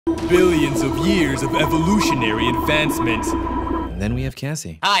Billions of years of evolutionary advancement. And then we have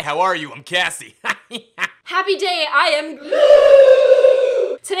Cassie. Hi, how are you? I'm Cassie. Happy day, I am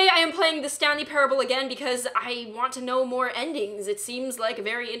Gloom! Today I am playing the Stanley Parable again because I want to know more endings. It seems like a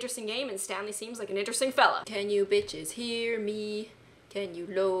very interesting game and Stanley seems like an interesting fella. Can you bitches hear me? Can you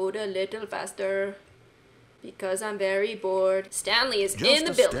load a little faster? Because I'm very bored. Stanley is in the building.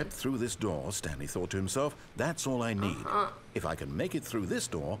 Just a step through this door, Stanley thought to himself. That's all I need. If I can make it through this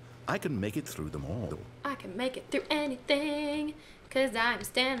door, I can make it through them all. I can make it through anything, cause I'm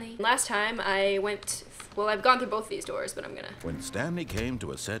Stanley. Last time I went, well, I've gone through both these doors, but I'm gonna... When Stanley came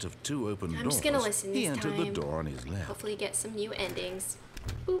to a set of two open doors, just gonna listen he this entered time. the door on his left. Hopefully get some new endings.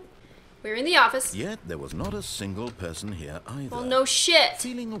 Ooh. We're in the office. Yet there was not a single person here either. Well, no shit.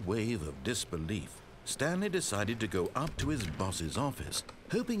 Feeling a wave of disbelief, Stanley decided to go up to his boss's office,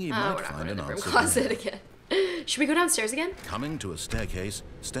 hoping he might find an answer. Closet again. Should we go downstairs again? Coming to a staircase,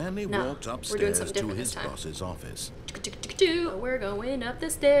 Stanley walked upstairs to his boss's office. We're going up the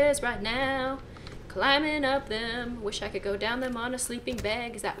stairs right now, climbing up them. Wish I could go down them on a sleeping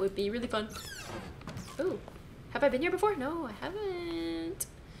bag, because that would be really fun. Ooh, have I been here before? No, I haven't.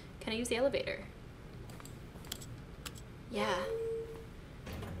 Can I use the elevator? Yeah.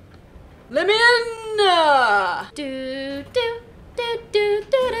 Let me in! Do, do, do, do,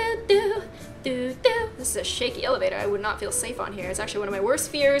 do, do, do, do. This is a shaky elevator. I would not feel safe on here. It's actually one of my worst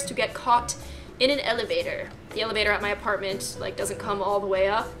fears, to get caught in an elevator. The elevator at my apartment like doesn't come all the way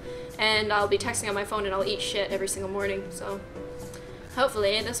up, and I'll be texting on my phone and I'll eat shit every single morning, so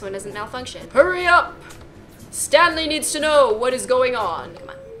hopefully this one doesn't malfunction. Hurry up! Stanley needs to know what is going on. Come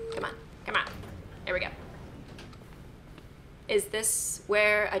on, come on, come on. There we go. Is this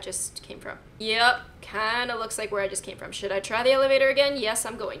where I just came from? Yep, kinda looks like where I just came from. Should I try the elevator again? Yes,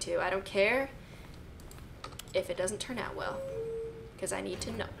 I'm going to. I don't care if it doesn't turn out well, because I need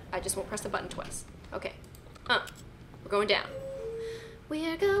to know. I just won't press the button twice. Okay. We're going down.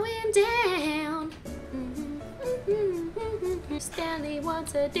 We're going down. Stanley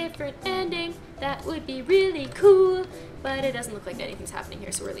wants a different ending. That would be really cool, but it doesn't look like anything's happening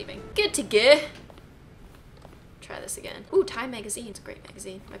here, so we're leaving. Good to go. Try this again. Ooh, Time magazine. It's a great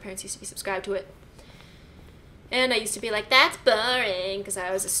magazine. My parents used to be subscribed to it. And I used to be like, that's boring, because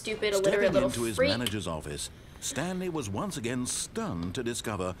I was a stupid, illiterate little freak. Stepping into his manager's office, Stanley was once again stunned to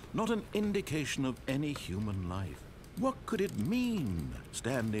discover not an indication of any human life. What could it mean?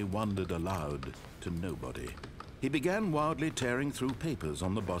 Stanley wondered aloud to nobody. He began wildly tearing through papers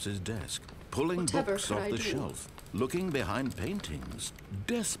on the boss's desk, pulling books off the shelf, looking behind paintings,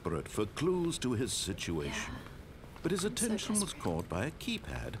 desperate for clues to his situation. Yeah. But his attention was caught by a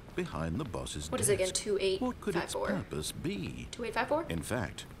keypad behind the boss's desk. What is it again? 2854? What could its purpose be? 2854? In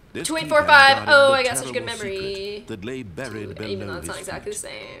fact, this 2845. Oh, I got such a good memory. That lay buried below even though it's his not exactly feet. the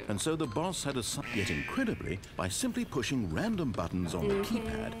same. And so the boss had yet incredibly, by simply pushing random buttons on the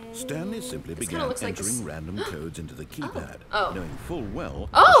keypad, Stanley simply began entering random codes into the keypad, knowing full well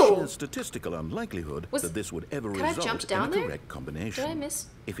the sheer statistical unlikelihood that this would ever result in a correct combination. Did I miss?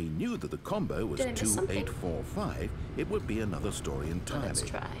 If he knew that the combo was 2845, it would be another story entirely. Let's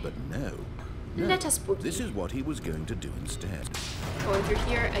try. But no. Let us boogie. This is what he was going to do instead. Going through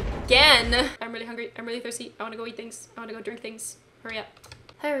here again. I'm really hungry. I'm really thirsty. I want to go eat things. I want to go drink things. Hurry up.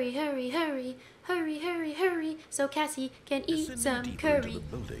 Hurry, hurry, hurry. Hurry, hurry, hurry. So Cassie can eat some curry. Into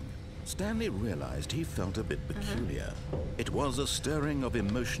the building, Stanley realized he felt a bit peculiar. It was a stirring of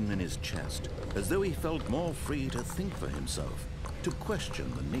emotion in his chest, as though he felt more free to think for himself, to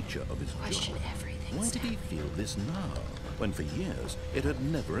question the nature of his job. Why did he feel this now, when for years it had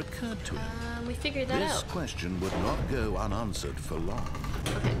never occurred to him? We figured that out. This question would not go unanswered for long.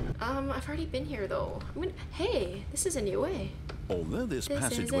 Okay. I've already been here though. Hey, this is a new way. Although this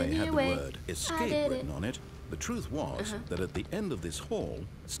passageway had the word escape written on it, the truth was that at the end of this hall,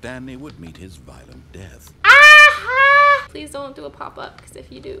 Stanley would meet his violent death. Please don't do a pop-up, because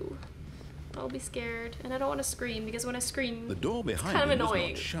if you do, I'll be scared, and I don't want to scream, because when I scream, the door behind him was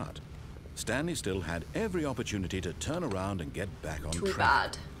not shut. Stanley still had every opportunity to turn around and get back on track. Too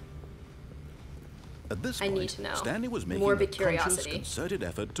bad. At this point, I need to know. Stanley was making morbid a curiosity. conscious, concerted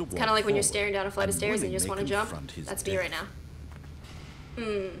effort to walk kind of like when you're forward staring down a flight of stairs and you just want to jump. That's me right now.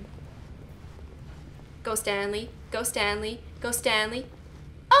 Go Stanley. Go Stanley. Go Stanley.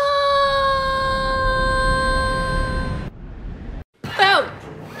 Boom!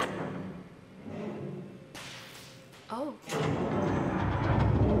 Oh.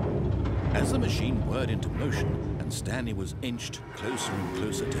 As the machine whirred into motion and Stanley was inched closer and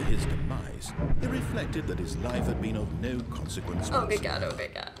closer to his demise, he reflected that his life had been of no consequence whatsoever. Oh, good God, oh,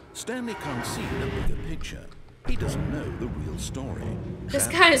 good God. Stanley can't see the bigger picture. He doesn't know the real story. This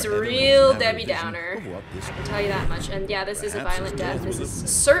Perhaps guy is Evelyn's real narrow Debbie vision Downer. of what this I can tell you that much. And yeah, this is a Perhaps violent his death. death This was is a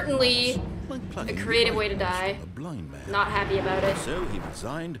certainly like a plugging the creative right way to place die. from a blind man. Not happy about it. So he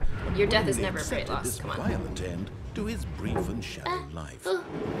resigned and Your death is willingly never a great accepted loss. this Come on. violent end to his brief and shallow life.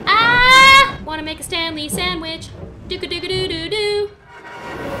 Ah! Wanna make a Stanley sandwich? Doo-ka-doo-ka-doo-doo-doo.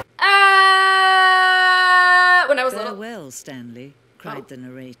 Ah! When I was little. Farewell, Stanley, cried Oh. the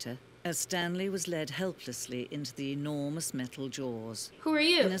narrator, as Stanley was led helplessly into the enormous metal jaws. Who are In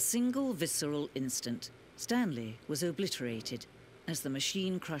you? a single visceral instant, Stanley was obliterated as the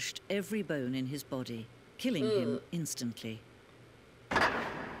machine crushed every bone in his body, killing him instantly.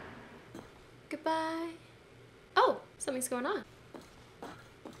 Goodbye. Oh, something's going on.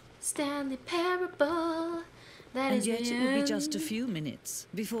 Stanley Parable. That And is yet the it would be just a end. few minutes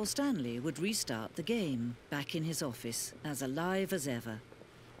before Stanley would restart the game, back in his office, as alive as ever.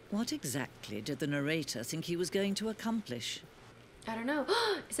 What exactly did the narrator think he was going to accomplish? I don't know.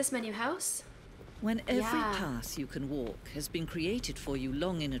 Is this my new house? When every Yeah. path you can walk has been created for you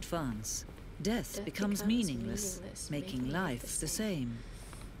long in advance, death Death becomes meaningless, making life the same.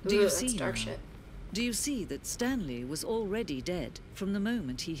 Do you Ooh, see that's dark now? shit. Do you see that Stanley was already dead from the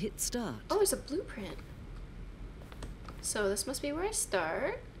moment he hit start? Oh, there's a blueprint. So this must be where I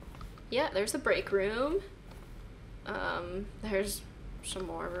start. Yeah, there's the break room. There's some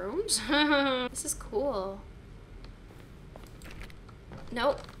more rooms. This is cool.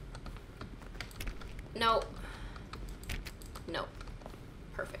 Nope. Nope. Nope.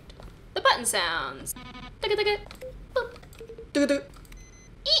 Perfect. The button sounds. Ticka-ticka. Boop. Ticka-ticka.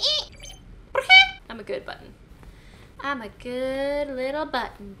 I'm a good button. I'm a good little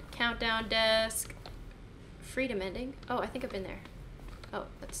button. Countdown desk. Freedom ending. Oh, I think I've been there. Oh,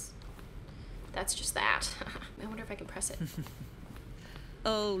 that's just that. I wonder if I can press it.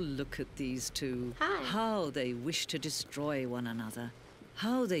 Oh, look at these two. Hi. How they wish to destroy one another.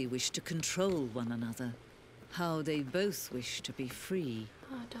 How they wish to control one another. How they both wish to be free.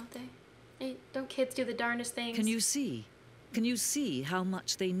 Oh, don't they? Hey, don't kids do the darndest things? Can you see? Can you see how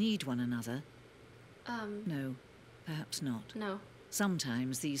much they need one another? No, perhaps not. No.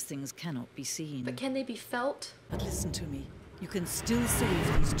 Sometimes these things cannot be seen. But can they be felt? But listen to me. You can still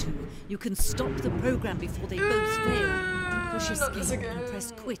save these two. You can stop the program before they both fail. Push escape and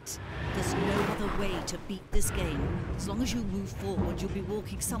press quit. There's no other way to beat this game. As long as you move forward, you'll be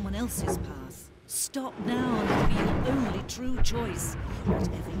walking someone else's path. Stop now and it'll be your only true choice.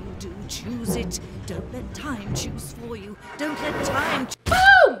 Whatever you do, choose it. Don't let time choose for you. Don't let time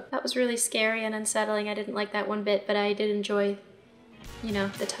Boom! That was really scary and unsettling. I didn't like that one bit, but I did enjoy, you know,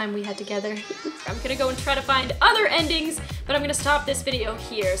 the time we had together. I'm gonna go and try to find other endings, but I'm gonna stop this video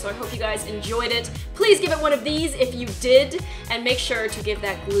here. So I hope you guys enjoyed it. Please give it one of these if you did, and make sure to give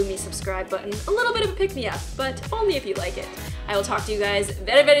that gloomy subscribe button a little bit of a pick-me-up, but only if you like it. I will talk to you guys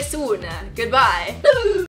very, very soon. Goodbye.